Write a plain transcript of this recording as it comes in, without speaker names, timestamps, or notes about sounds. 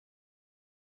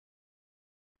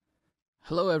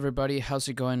Hello everybody, how's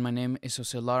it going? My name is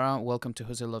Jose Lara. Welcome to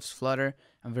Jose Loves Flutter.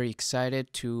 I'm very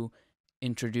excited to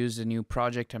introduce the new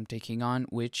project I'm taking on,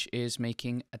 which is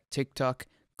making a TikTok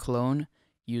clone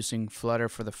using Flutter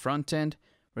for the front end.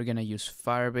 We're going to use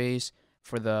Firebase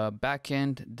for the back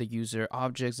end, the user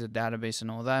objects, the database, and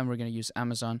all that. And we're going to use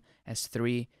Amazon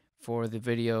S3 for the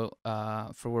video,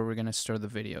 for where we're going to store the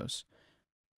videos.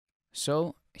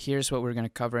 So here's what we're going to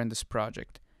cover in this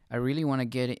project. I really want to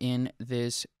get in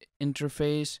this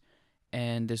interface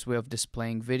and this way of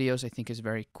displaying videos. I think is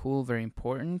very cool, very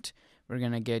important. We're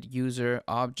going to get user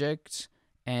objects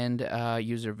and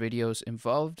user videos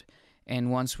involved. And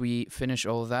once we finish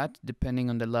all that, depending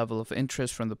on the level of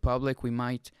interest from the public, we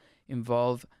might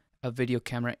involve a video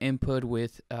camera input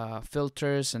with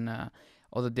filters and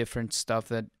all the different stuff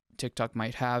that TikTok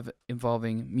might have,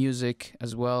 involving music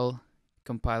as well.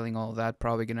 Compiling all that,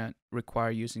 probably gonna require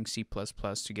using C++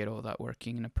 to get all that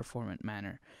working in a performant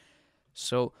manner.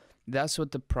 So that's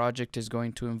what the project is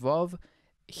going to involve.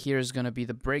 Here's gonna be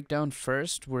the breakdown.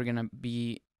 First, we're gonna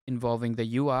be involving the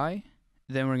UI,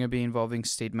 then we're gonna be involving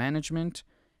state management,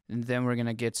 and then we're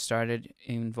gonna get started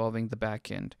involving the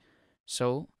backend.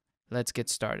 So let's get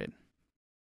started.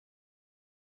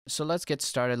 So let's get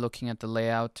started looking at the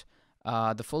layout.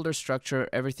 The folder structure,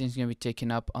 everything's gonna be taken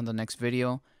up on the next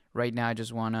video. Right now, I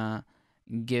just want to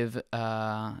give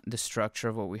the structure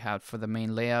of what we have for the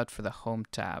main layout for the home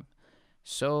tab.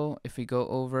 So if we go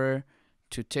over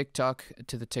to TikTok,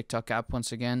 to the TikTok app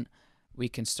once again, we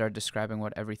can start describing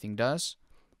what everything does.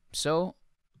 So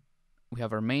we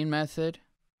have our main method.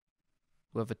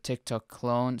 We have a TikTok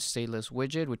clone stateless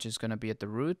widget, which is going to be at the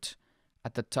root.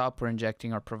 At the top, we're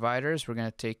injecting our providers. We're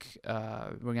going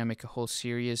to make a whole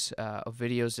series of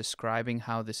videos describing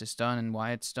how this is done and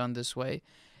why it's done this way.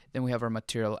 Then we have our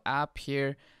material app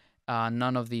here.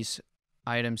 None of these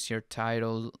items here,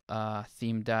 title,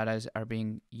 theme data, are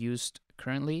being used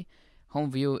currently. Home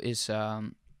view is,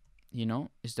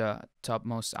 is the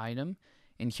topmost item.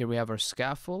 And here we have our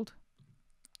scaffold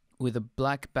with a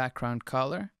black background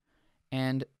color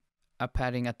and a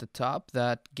padding at the top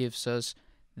that gives us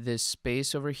this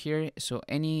space over here. So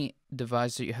any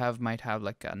device that you have might have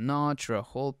like a notch or a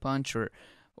hole punch or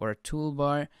a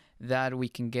toolbar that we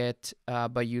can get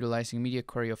by utilizing media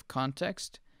query of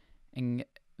context and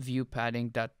view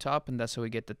padding that top, and that's how we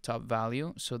get the top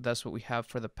value. So that's what we have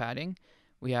for the padding.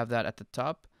 We have that at the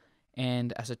top,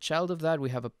 and as a child of that, we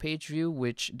have a page view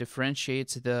which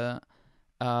differentiates the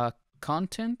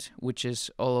content, which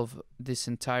is all of this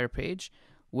entire page,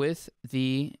 with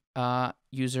the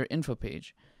user info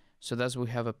page. So that's what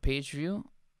we have, a page view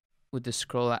with the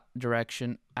scroll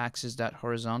direction axis that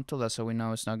horizontal. That's how we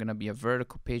know it's not going to be a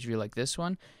vertical page view like this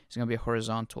one. It's going to be a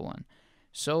horizontal one.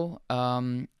 So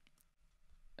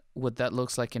what that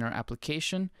looks like in our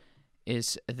application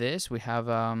is this. We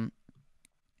have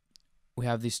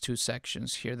these two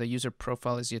sections here. The user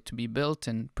profile is yet to be built,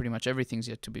 and pretty much everything's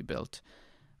yet to be built.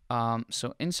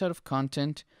 So inside of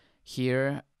content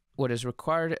here, what is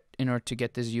required in order to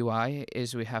get this UI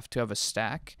is we have to have a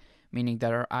stack, meaning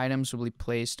that our items will be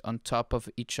placed on top of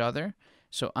each other.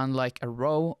 So unlike a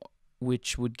row,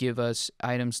 which would give us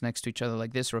items next to each other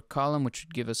like this, or a column, which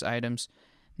would give us items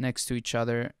next to each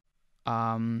other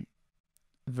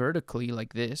vertically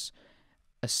like this,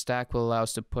 a stack will allow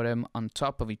us to put them on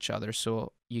top of each other.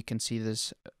 So you can see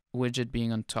this widget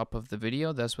being on top of the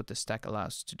video. That's what the stack allows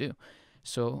us to do.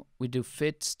 So we do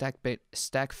fit stack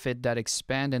fit that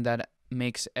expand, and that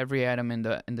makes every item in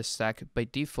the stack by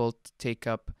default take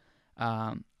up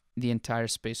the entire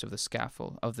space of the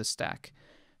scaffold of the stack.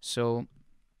 So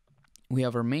we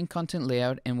have our main content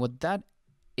layout, and what that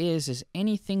is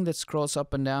anything that scrolls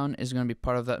up and down is going to be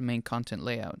part of that main content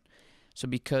layout. So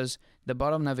because the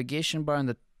bottom navigation bar and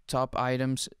the top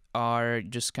items are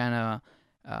just kind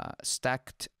of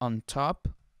stacked on top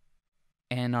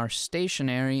and are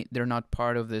stationary, they're not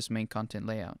part of this main content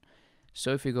layout.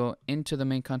 So if you go into the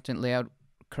main content layout,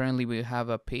 currently we have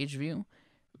a page view,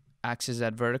 axis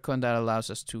that vertical, and that allows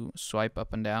us to swipe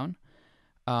up and down.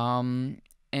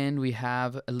 And we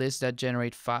have a list that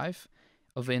generate 5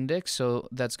 of index, so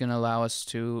that's going to allow us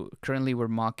to, currently we're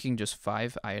mocking just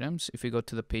 5 items. If we go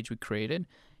to the page we created,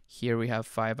 here we have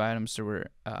 5 items that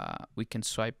we can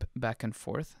swipe back and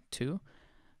forth to.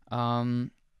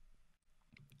 And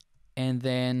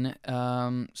then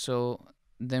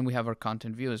then we have our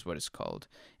content view is what it's called.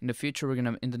 In the future,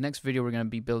 in the next video, we're gonna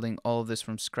be building all of this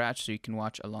from scratch so you can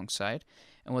watch alongside.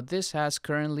 And what this has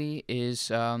currently is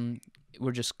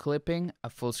we're just clipping a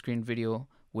full screen video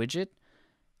widget.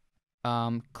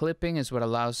 Clipping is what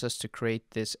allows us to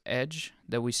create this edge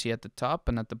that we see at the top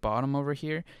and at the bottom over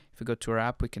here. If we go to our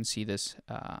app, we can see this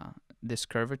this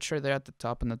curvature there at the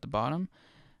top and at the bottom.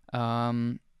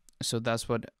 So that's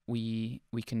what we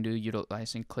can do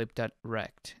utilizing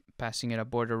clip.rect, passing it a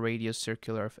border radius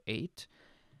circular of 8.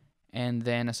 And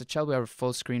then as a child, we have a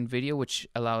full screen video, which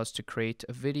allows us to create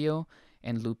a video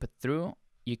and loop it through.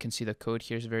 You can see the code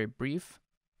here is very brief.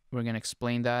 We're going to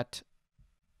explain that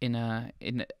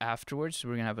in afterwards.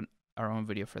 We're going to have our own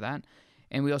video for that.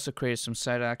 And we also created some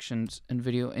side actions and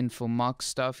video info mock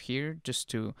stuff here just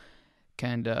to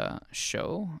kind of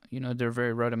show, they're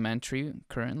very rudimentary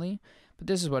currently, but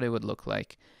this is what it would look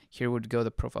like. Here would go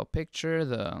the profile picture,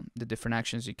 the different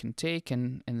actions you can take,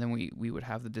 and then we would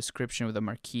have the description with the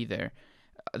marquee there.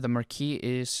 The marquee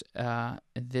is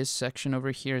this section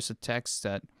over here is a text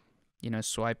that,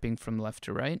 swiping from left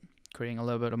to right, creating a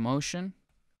little bit of motion.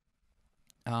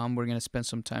 We're going to spend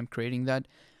some time creating that.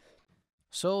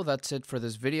 So that's it for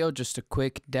this video. Just a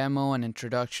quick demo and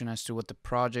introduction as to what the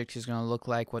project is going to look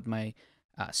like, what my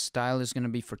style is going to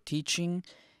be for teaching.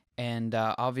 And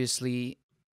obviously,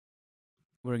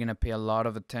 we're going to pay a lot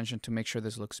of attention to make sure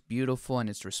this looks beautiful and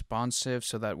it's responsive,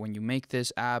 so that when you make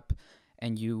this app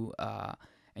and you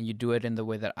do it in the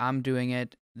way that I'm doing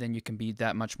it, then you can be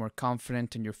that much more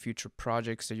confident in your future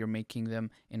projects that you're making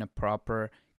them in a proper,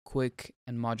 quick,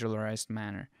 and modularized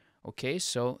manner. Okay,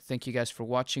 so thank you guys for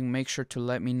watching. Make sure to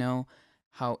let me know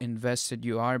how invested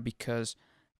you are, because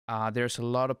there's a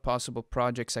lot of possible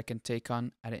projects I can take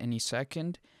on at any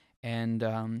second, and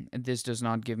this does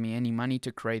not give me any money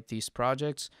to create these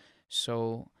projects.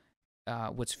 So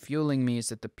what's fueling me is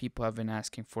that the people have been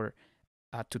asking for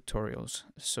tutorials.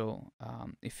 So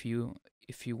if you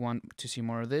want to see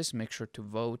more of this, make sure to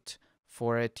vote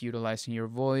for it, utilizing your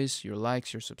voice, your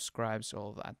likes, your subscribes, all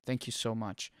of that. Thank you so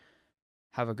much.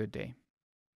 Have a good day.